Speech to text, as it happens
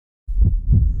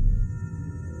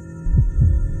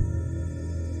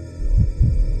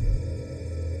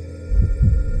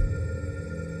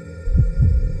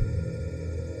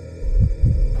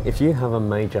If you have a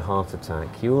major heart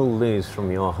attack, you will lose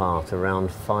from your heart around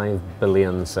 5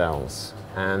 billion cells.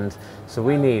 And so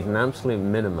we need an absolute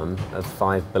minimum of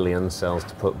 5 billion cells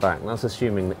to put back. That's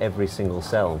assuming that every single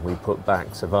cell we put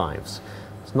back survives.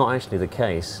 It's not actually the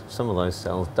case. Some of those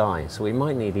cells die. So we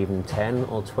might need even 10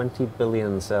 or 20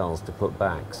 billion cells to put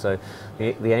back. So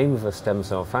the aim of a stem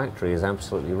cell factory is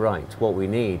absolutely right. What we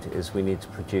need to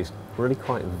produce really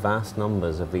quite vast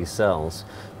numbers of these cells,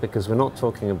 because we're not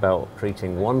talking about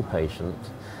treating one patient.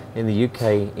 In the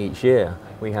UK each year,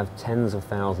 we have tens of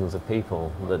thousands of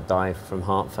people that die from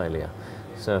heart failure.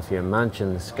 So if you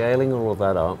imagine scaling all of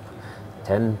that up,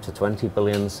 10 to 20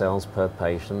 billion cells per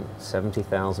patient,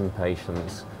 70,000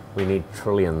 patients, we need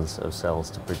trillions of cells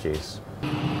to produce.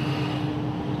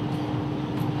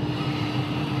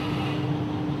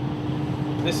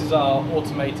 This is our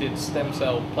automated stem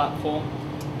cell platform.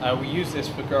 We use this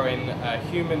for growing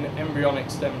human embryonic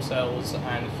stem cells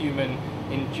and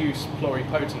human-induced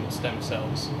pluripotent stem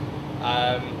cells.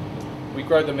 We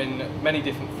grow them in many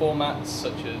different formats,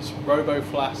 such as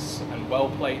roboflasks and well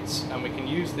plates, and we can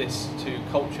use this to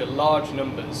culture large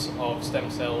numbers of stem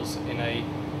cells in a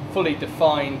fully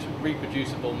defined,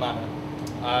 reproducible manner.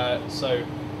 So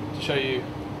to show you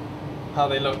how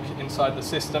they look inside the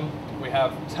system, we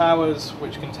have towers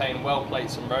which contain well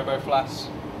plates and roboflasks.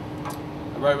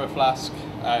 A roboflask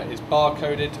is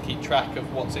barcoded to keep track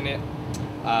of what's in it.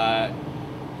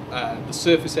 The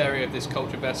surface area of this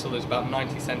culture vessel is about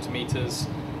 90 centimeters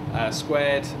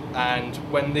squared, and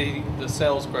when the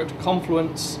cells grow to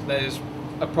confluence, there's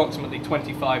approximately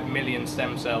 25 million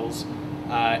stem cells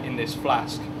in this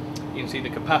flask. You can see the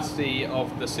capacity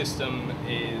of the system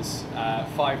is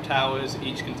 5 towers,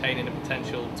 each containing a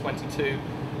potential 22,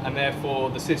 and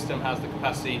therefore the system has the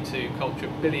capacity to culture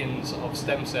billions of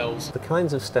stem cells. The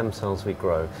kinds of stem cells we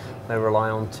grow, they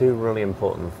rely on two really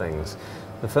important things.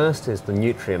 The first is the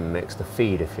nutrient mix, the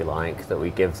feed if you like, that we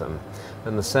give them.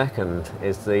 And the second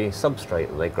is the substrate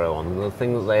that they grow on, the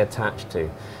thing that they attach to.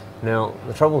 Now,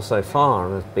 the trouble so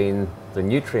far has been the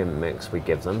nutrient mix we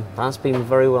give them. That's been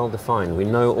very well defined. We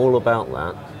know all about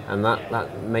that, and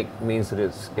that means that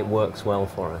it works well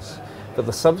for us. But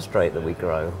the substrate that we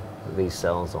grow these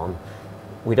cells on,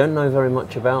 we don't know very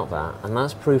much about that, and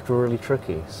that's proved really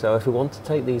tricky. So if we want to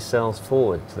take these cells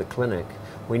forward to the clinic,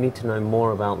 we need to know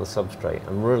more about the substrate,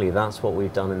 and really that's what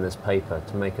we've done in this paper,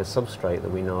 to make a substrate that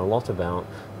we know a lot about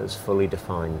that's fully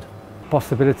defined.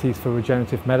 Possibilities for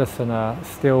regenerative medicine are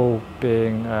still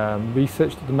being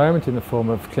researched at the moment in the form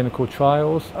of clinical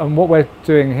trials, and what we're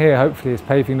doing here hopefully is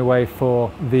paving the way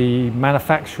for the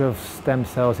manufacture of stem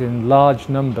cells in large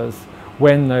numbers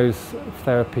when those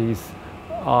therapies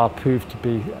are proved to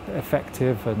be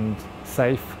effective and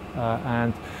safe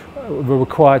and were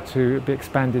required to be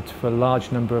expanded for a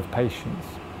large number of patients.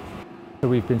 So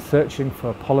we've been searching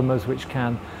for polymers which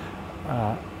can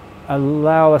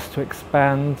allow us to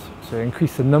expand, to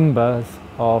increase the numbers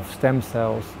of stem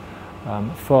cells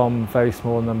from very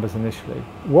small numbers initially.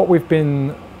 What we've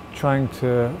been trying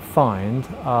to find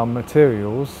are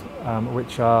materials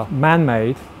which are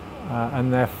man-made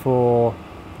and therefore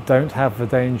don't have the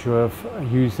danger of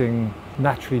using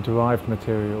naturally derived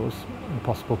materials and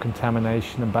possible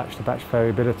contamination and batch-to-batch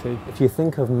variability. If you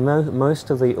think of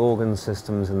most of the organ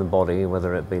systems in the body,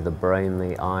 whether it be the brain,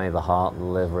 the eye, the heart, the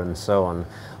liver and so on,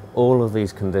 all of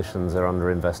these conditions are under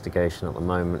investigation at the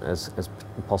moment as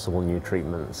possible new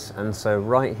treatments. And so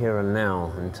right here and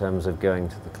now, in terms of going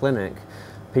to the clinic,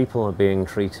 people are being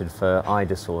treated for eye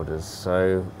disorders.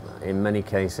 So in many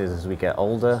cases, as we get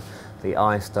older, the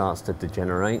eye starts to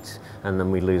degenerate and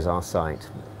then we lose our sight.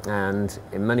 And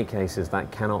in many cases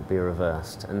that cannot be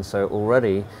reversed. And so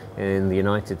already in the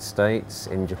United States,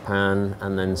 in Japan,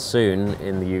 and then soon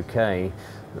in the UK,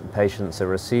 patients are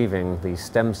receiving these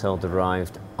stem cell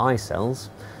derived eye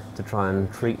cells to try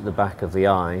and treat the back of the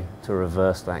eye to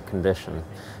reverse that condition.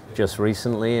 Just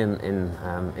recently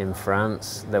in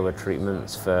France, there were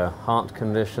treatments for heart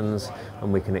conditions,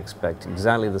 and we can expect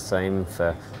exactly the same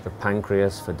for the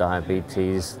pancreas, for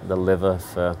diabetes, the liver,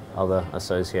 for other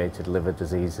associated liver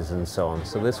diseases and so on.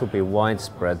 So this will be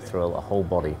widespread through the whole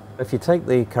body. If you take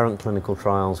the current clinical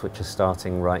trials which are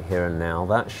starting right here and now,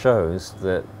 that shows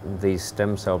that these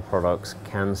stem cell products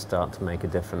can start to make a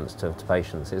difference to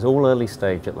patients. It's all early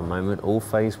stage at the moment, all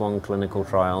phase 1 clinical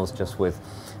trials, just with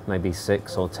maybe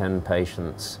 6 or 10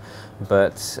 patients,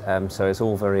 but so it's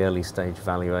all very early stage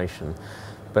evaluation.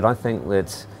 But I think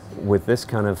that With this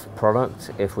kind of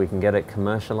product, if we can get it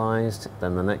commercialized,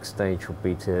 then the next stage would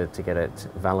be to get it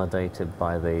validated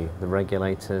by the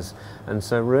regulators. And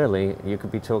so really, you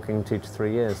could be talking 2 to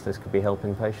 3 years, this could be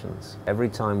helping patients. Every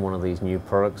time one of these new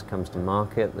products comes to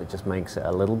market, that just makes it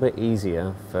a little bit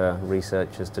easier for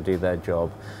researchers to do their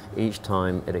job. Each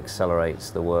time it accelerates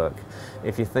the work.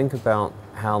 If you think about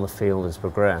how the field has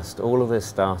progressed, all of this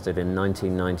started in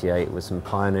 1998 with some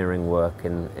pioneering work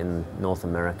in North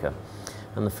America.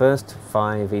 And the first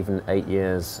 5, even 8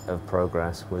 years of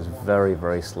progress was very,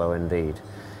 very slow indeed.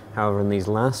 However, in these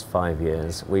last 5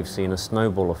 years, we've seen a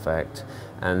snowball effect,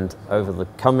 and over the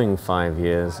coming 5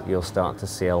 years, you'll start to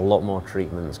see a lot more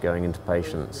treatments going into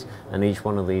patients. And each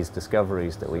one of these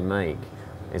discoveries that we make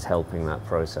is helping that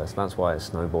process. That's why it's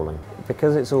snowballing.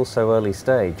 Because it's all so early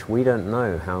stage, we don't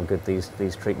know how good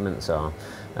these treatments are.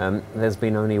 There's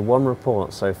been only one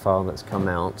report so far that's come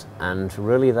out, and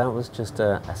really that was just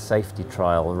a safety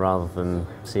trial rather than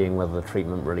seeing whether the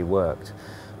treatment really worked.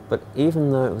 But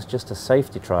even though it was just a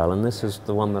safety trial, and this is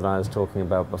the one that I was talking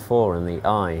about before in the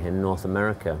eye in North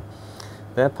America,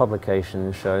 their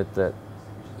publication showed that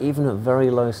even at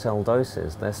very low cell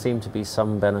doses, there seemed to be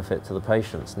some benefit to the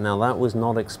patients. Now that was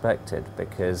not expected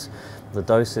because the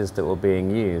doses that were being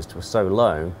used were so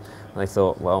low. They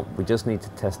thought, well, we just need to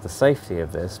test the safety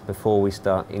of this before we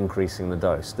start increasing the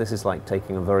dose. This is like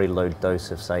taking a very low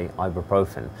dose of, say,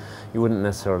 ibuprofen. You wouldn't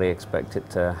necessarily expect it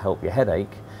to help your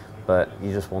headache, but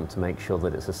you just want to make sure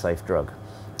that it's a safe drug.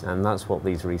 And that's what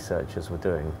these researchers were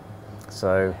doing.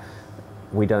 So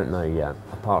we don't know yet.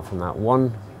 Apart from that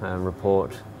one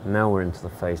report, now we're into the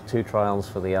phase 2 trials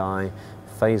for the eye,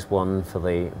 phase 1 for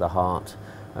the heart.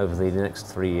 Over the next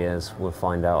 3 years, we'll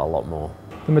find out a lot more.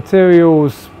 The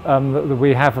materials that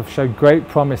we have showed great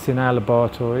promise in our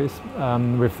laboratories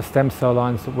with the stem cell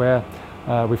lines that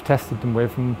we've tested them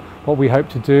with. And what we hope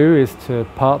to do is to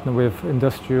partner with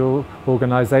industrial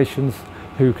organisations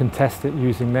who can test it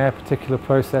using their particular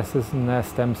processes and their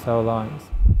stem cell lines.